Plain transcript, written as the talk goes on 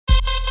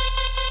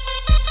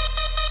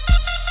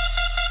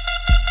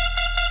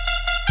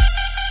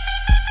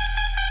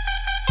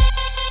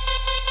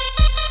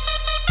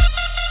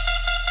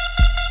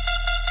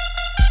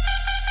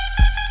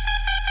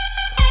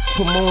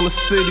Pomona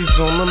city's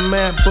on the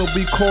map, but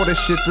we call that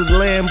shit the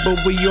land. But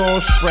we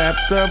all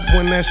strapped up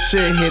when that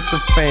shit hit the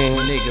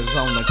fan. Niggas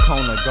on the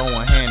corner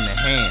going hand in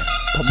hand.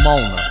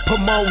 Pomona,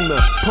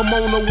 Pomona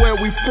where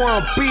we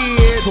from,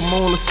 bitch.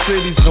 Pomona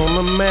city's on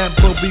the map,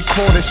 but we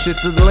call that shit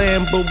the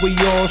land. But we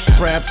all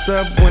strapped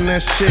up when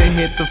that shit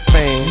hit the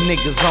fan.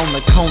 niggas on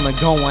the corner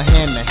going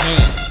hand in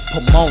hand.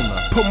 Pomona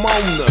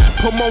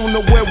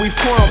where we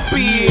from,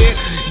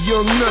 bitch.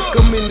 Young Nuck,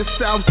 I'm in the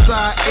south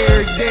side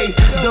every day.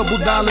 Double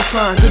dollar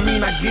signs, I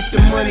mean I get the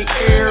money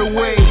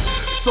airway.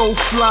 So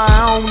fly,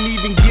 I don't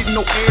even get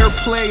no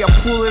airplay. I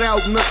pull it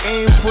out, Nuck,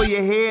 aim for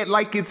your head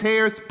like it's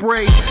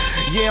hairspray.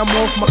 Yeah, I'm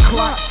off my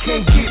clock,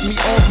 can't get me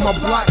off my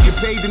block. Get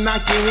paid to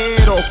knock your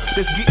head off,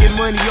 that's getting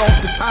money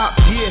off the top.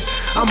 Yeah,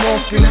 I'm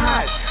often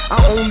hot,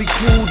 I only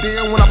cool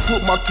down when I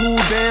put my tool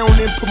down.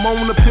 In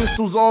Pomona,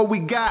 pistols all we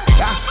got.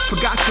 I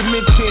forgot to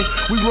mention,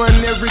 we run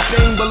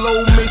everything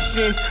below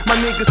mission. My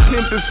niggas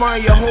pimpin',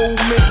 find your hole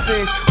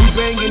missing. We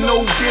bangin'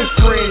 no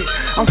different.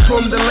 I'm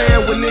from the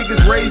land where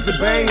niggas raise the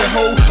bang and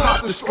hoes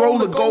pop the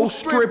stroller, go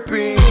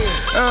stripping.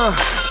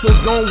 So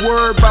don't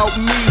worry about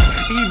me.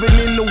 Even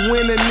in the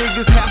winter,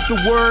 niggas have to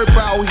worry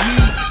about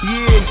heat.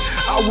 Yeah,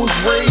 I was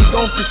raised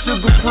off the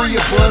sugar-free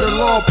above the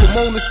law.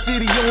 Pomona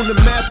City on the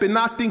map, and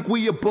I think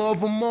we above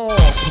them all.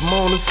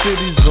 Pomona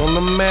City's on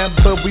the map,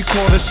 but we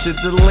call that shit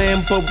the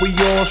land. But we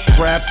all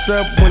strapped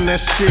up when that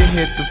shit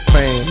hit the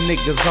fan.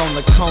 Niggas on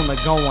the corner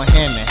going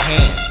hand in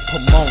hand.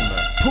 Pomona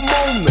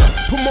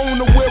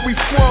where we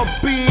from,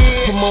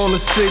 bitch. Pomona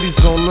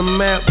City's on the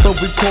map,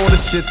 but we call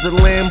this shit the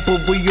land.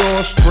 But we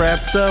all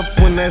strapped up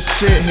when that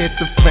shit hit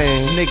the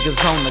fan.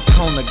 Niggas on the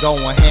corner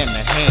going hand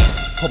in hand.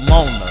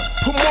 Pomona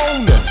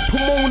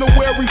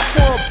where we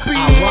from, bitch. I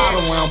ride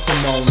around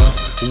Pomona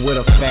with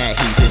a fat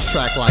heat. This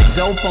track like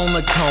dope on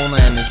the corner,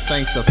 and it's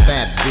thanks to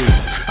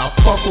Phatbeatz. I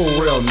fuck with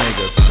real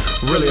niggas,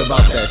 really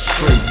about that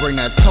street. Bring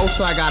that toast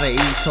I gotta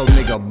eat, so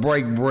nigga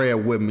break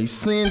bread with me.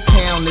 Sin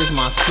Town is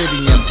my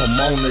city and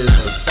Pomona is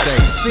the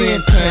state.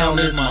 Sin Town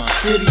is my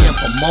city and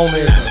Pomona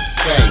is the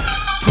state.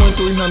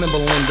 2300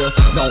 Belinda,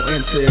 don't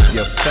enter if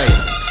you're fake.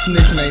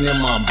 Snitching ain't in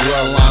my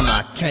bloodline,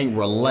 I can't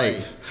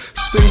relate.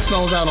 Spin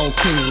stones out on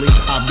Kingsley,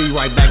 I'll be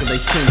right back if they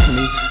sense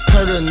me.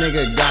 Heard a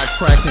nigga got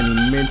cracked and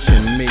he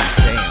mentioned me.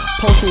 Damn.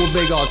 Postal with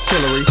big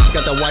artillery,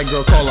 got that white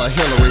girl call her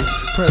Hillary.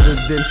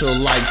 Presidential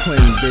like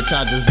Clinton, bitch,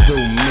 I just do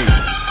me.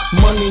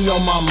 Money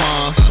on my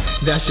mind,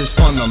 that's just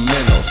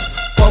fundamentals.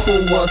 Fuck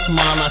with what's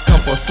mine, I come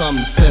for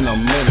something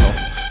sentimental.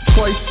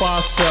 Trey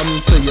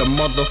 5-7 to your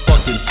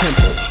motherfucking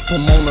temple.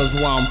 Pomona's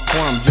where I'm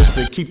from, just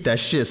to keep that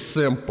shit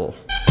simple.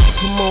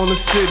 Pomona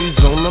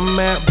City's on the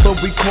map,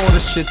 but we call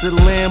this shit the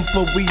land.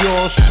 But we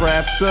all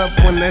strapped up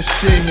when that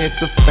shit hit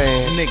the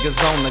fan. Niggas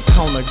on the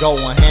corner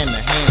going hand in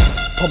hand.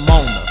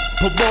 Pomona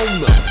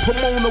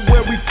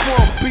where we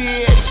from,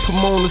 bitch.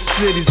 Pomona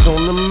City's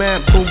on the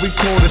map, but we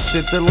call this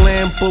shit the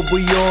land. But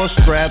we all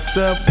strapped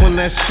up when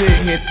that shit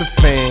hit the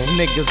fan.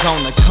 Niggas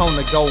on the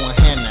corner going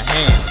hand in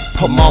hand.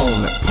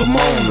 Pomona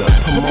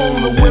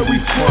where we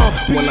from,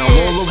 bitch. When I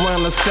roll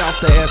around the south,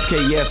 the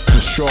SKS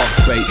for shark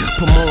bait.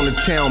 Pomona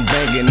town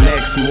banging,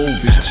 next move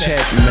is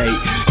checkmate.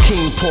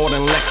 Kingport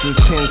and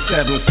Lexington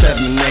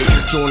 778.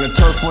 Joined the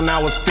turf when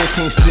I was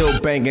 15, still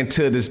banging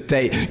to this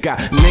day. Got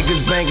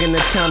niggas banging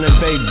the town and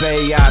Bay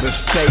out of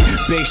state.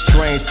 Big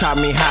Strange taught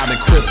me how to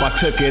crip, I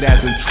took it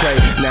as a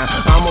trade. Now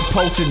I'm a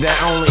poacher that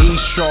only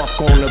eats shark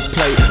on the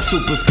plate.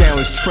 Super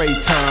scandalous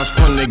trade times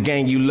from the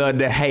gang you love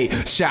to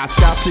hate.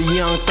 Shouts out to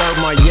Young Third,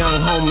 my young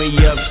homie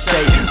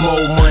upstate. More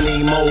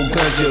money, more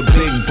guns, your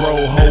big bro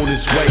hold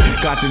his weight.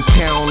 Got the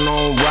town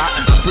on rock,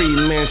 free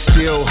men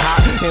still hot.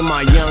 And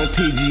my young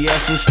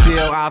TGS is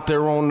still out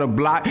there on the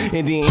block.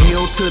 And then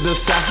hill to the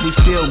south, we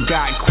still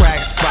got crack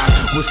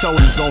spots. With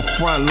soldiers on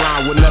front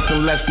line with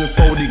nothing less than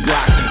 40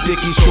 Glocks.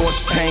 Dickie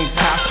shorts, tank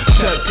tops,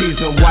 Chuck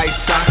tees and white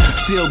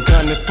socks. Still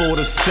gunning for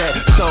the set,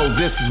 so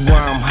this is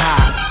where I'm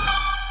hot.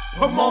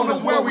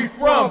 Pomona's where we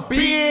from, bitch.